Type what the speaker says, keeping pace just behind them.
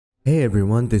Hey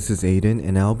everyone, this is Aiden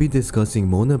and I'll be discussing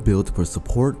Mona build for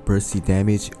support, bursty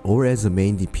damage, or as a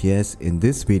main DPS in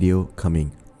this video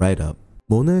coming right up.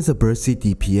 Mona is a bursty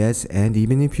DPS, and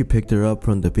even if you picked her up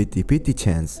from the 50-50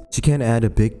 chance, she can add a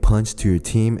big punch to your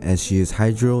team. As she is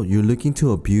Hydro, you're looking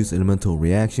to abuse elemental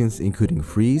reactions including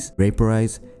freeze,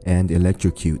 vaporize, and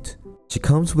electrocute. She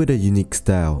comes with a unique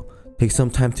style. Take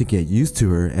some time to get used to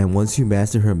her, and once you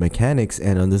master her mechanics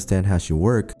and understand how she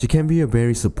works, she can be a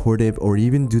very supportive or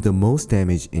even do the most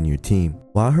damage in your team.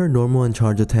 While her normal and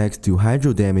charge attacks do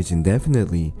hydro damage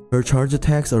indefinitely, her charge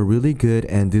attacks are really good,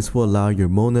 and this will allow your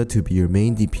Mona to be your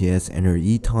main DPS, and her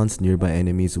E taunts nearby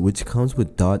enemies, which comes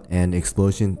with dot and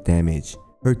explosion damage.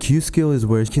 Her Q skill is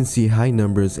where you can see high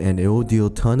numbers and it will deal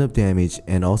ton of damage,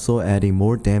 and also adding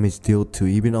more damage dealt to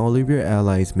even all of your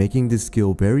allies, making this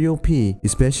skill very OP,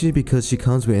 especially because she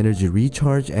comes with energy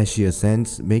recharge as she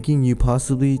ascends, making you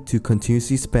possibly to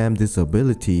continuously spam this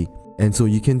ability, and so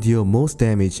you can deal most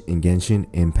damage in Genshin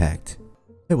Impact.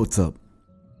 Hey, what's up?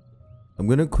 I'm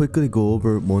gonna quickly go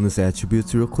over Mona's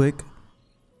attributes real quick.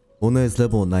 Mona is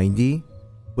level 90.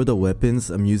 For the weapons,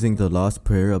 I'm using the Lost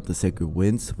Prayer of the Sacred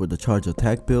Winds for the charge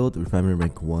attack build, refinement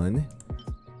rank 1,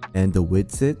 and the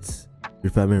Widsits,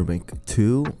 refinement rank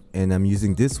 2, and I'm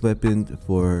using this weapon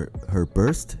for her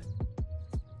burst.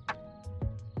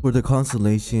 For the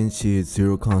constellation, she is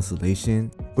 0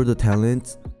 constellation. For the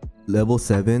talents, level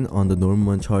 7 on the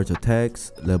normal and charge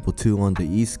attacks, level 2 on the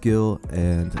E skill,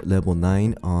 and level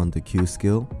 9 on the Q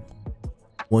skill.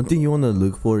 One thing you want to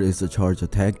look for is the charge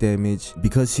attack damage.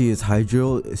 Because she is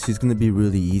Hydro, she's going to be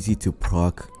really easy to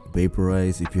proc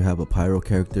vaporize if you have a pyro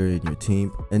character in your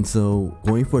team, and so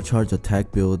going for charge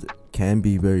attack build can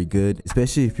be very good,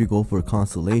 especially if you go for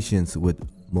constellations with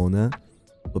Mona.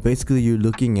 But basically you're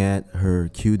looking at her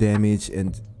Q damage,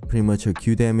 and pretty much her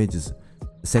Q damage is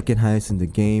the second highest in the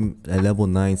game at level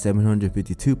 9,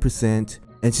 752%.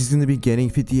 And she's going to be getting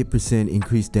 58%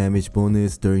 increased damage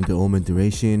bonus during the Omen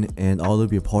duration, and all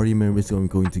of your party members are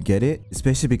going to get it,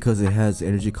 especially because it has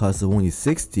energy cost of only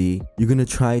 60. You're going to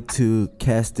try to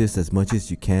cast this as much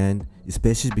as you can,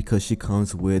 especially because she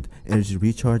comes with energy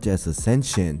recharge as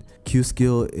Ascension. Q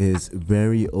skill is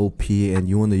very OP and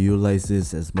you want to utilize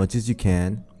this as much as you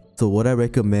can. So what I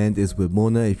recommend is with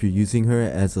Mona, if you're using her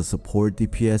as a support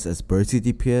DPS, as bursty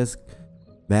DPS,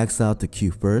 max out the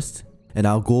Q first, and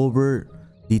I'll go over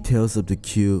details of the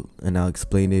Q and I'll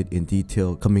explain it in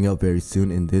detail coming up very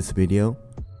soon in this video.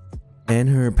 And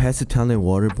her passive talent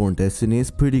Waterborne Destiny is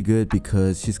pretty good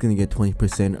because she's gonna get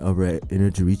 20% of her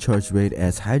energy recharge rate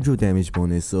as hydro damage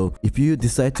bonus. So if you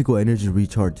decide to go energy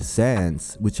recharge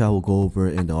Sands, which I will go over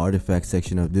in the artifact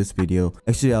section of this video,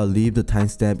 actually I'll leave the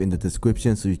timestamp in the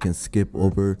description so you can skip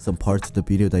over some parts of the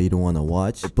video that you don't want to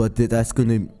watch, but that's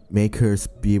gonna make her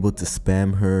be able to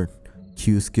spam her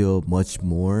Q skill much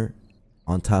more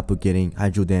on top of getting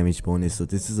hydro damage bonus. So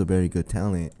this is a very good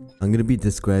talent. I'm going to be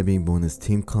describing Mona's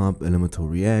team comp, elemental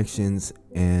reactions,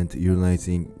 and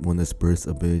utilizing Mona's burst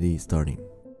ability starting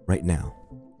right now.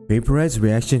 Vaporize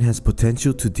reaction has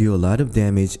potential to deal a lot of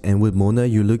damage, and with Mona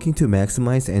you're looking to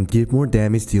maximize and give more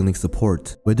damage dealing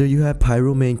support. Whether you have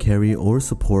pyro main carry or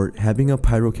support, having a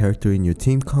pyro character in your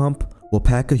team comp will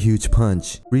pack a huge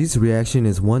punch. Freeze reaction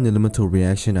is one elemental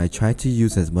reaction I try to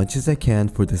use as much as I can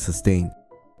for the sustain.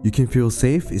 You can feel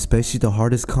safe, especially the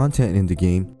hardest content in the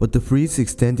game, but the freeze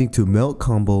extending to melt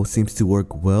combo seems to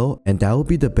work well, and that will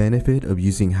be the benefit of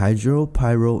using Hydro,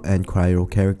 Pyro, and Cryo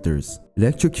characters.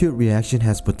 Electrocute reaction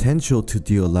has potential to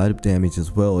deal a lot of damage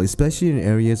as well, especially in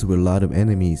areas with a lot of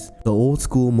enemies. The old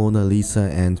school Mona Lisa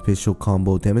and Fischl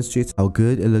combo demonstrates how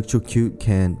good Electrocute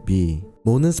can be.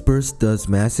 Mona's burst does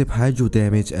massive hydro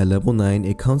damage at level 9.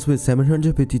 It comes with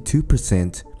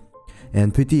 752%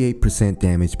 and 58%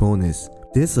 damage bonus.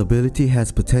 This ability has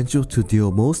potential to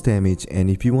deal most damage, and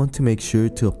if you want to make sure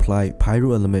to apply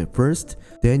Pyro element first,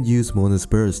 then use Mona's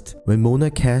burst. When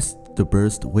Mona casts the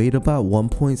burst, wait about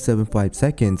 1.75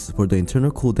 seconds for the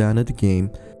internal cooldown of the game,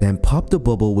 then pop the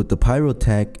bubble with the Pyro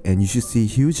attack and you should see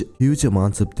huge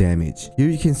amounts of damage. Here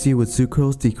you can see with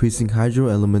Sucrose decreasing hydro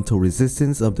elemental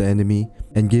resistance of the enemy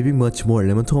and giving much more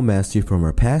elemental mastery from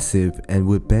her passive, and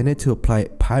with Bennett to apply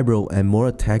Pyro and more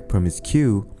attack from his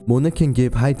Q, Mona can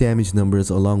give high damage numbers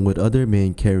along with other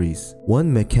main carries.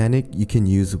 One mechanic you can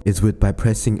use is by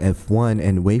pressing F1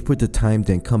 and wait for the time,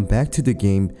 then come back to the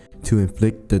game to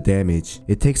inflict the damage.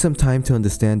 It takes some time to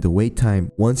understand the wait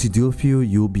time. Once you do a few,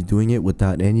 you will be doing it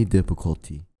without any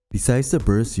difficulty. Besides the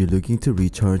burst, you're looking to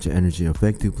recharge energy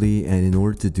effectively, and in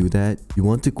order to do that, you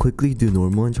want to quickly do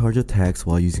normal and charge attacks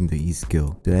while using the E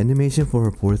skill. The animation for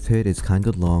her 4th hit is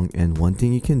kinda long, and one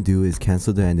thing you can do is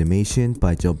cancel the animation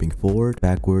by jumping forward,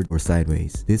 backward, or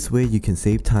sideways. This way you can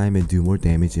save time and do more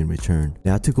damage in return.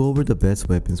 Now to go over the best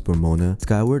weapons for Mona,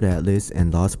 Skyward Atlas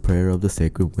and Lost Prayer of the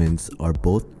Sacred Winds are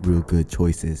both real good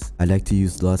choices. I like to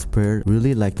use Lost Prayer,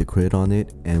 really like the crit on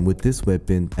it, and with this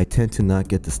weapon, I tend to not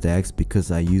get the stacks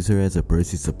because I use her as a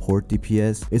bursty support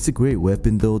DPS. It's a great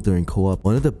weapon though during co-op.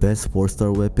 One of the best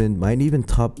 4-star weapon, might even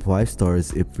top 5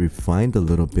 stars if refined a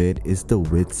little bit, is the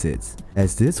Witsits,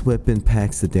 as this weapon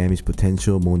packs the damage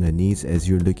potential Mona needs as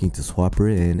you're looking to swap her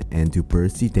in and do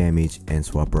bursty damage and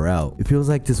swap her out. It feels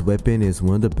like this weapon is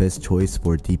one of the best choice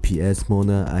for DPS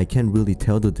Mona. I can't really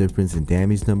tell the difference in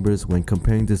damage numbers when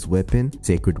comparing this weapon,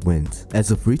 Sacred Winds.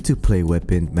 As a free-to-play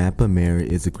weapon, Mappa Mare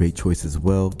is a great choice as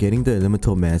well. Getting the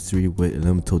Elemental Mastery with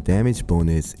Elemental damage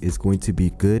bonus is going to be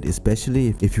good,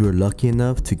 especially if you are lucky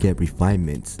enough to get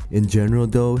refinements. In general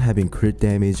though, having crit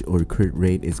damage or crit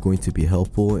rate is going to be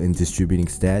helpful in distributing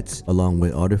stats along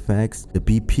with artifacts. The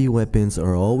BP weapons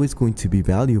are always going to be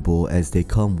valuable as they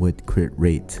come with crit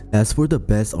rate. As for the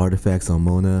best artifacts on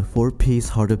Mona, 4-piece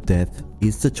Heart of Death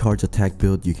is the charge attack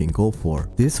build you can go for.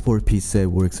 This 4-piece set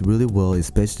works really well,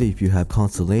 especially if you have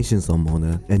constellations on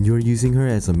Mona and you're using her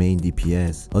as a main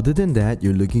DPS. Other than that,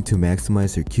 you're looking to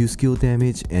maximize her Q skill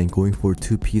damage and going for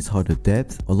 2-piece Heart of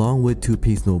Depth along with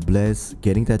 2-piece Noblesse.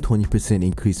 Getting that 20%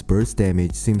 increased burst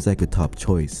damage seems like a top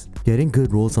choice. Getting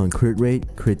good rolls on crit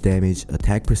rate, crit damage,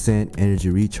 attack percent, energy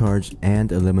recharge,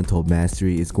 and elemental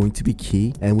mastery is going to be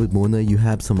key, and with Mona you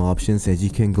have some options as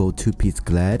you can go 2-piece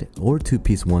Glad or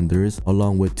 2-piece Wonders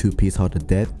along with 2-piece Heart of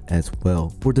Death as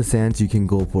well. For the Sands you can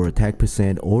go for attack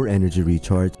percent or energy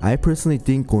recharge. I personally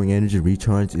think going energy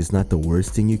recharge is not the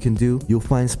worst thing you can do. You'll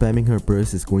find spamming her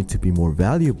burst is going to be more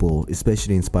valuable,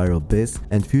 especially in Spiral Abyss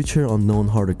and future unknown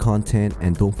harder content,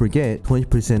 and don't forget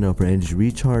 20% of her energy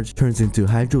recharge turns into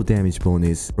hydro damage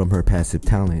bonus from her passive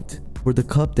talent. For the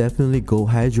cup, definitely go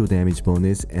hydro damage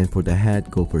bonus, and for the hat,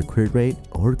 go for crit rate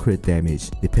or crit damage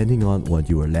depending on what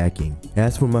you are lacking.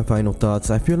 As for my final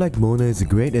thoughts, I feel like Mona is a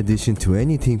great addition to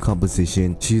any team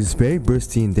composition. She is very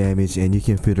bursty in damage and you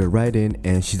can fit her right in,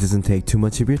 and she doesn't take too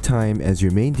much of your time as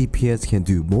your main DPS can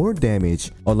do more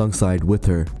damage alongside with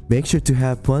her. Make sure to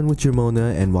have fun with your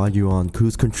Mona, and while you're on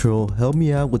cruise control, help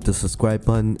me out with the subscribe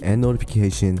button and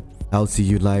notification. I'll see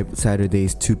you live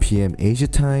Saturdays 2 PM Asia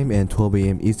time and 12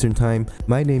 AM Eastern time.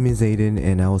 My name is Aiden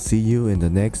and I'll see you in the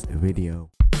next video.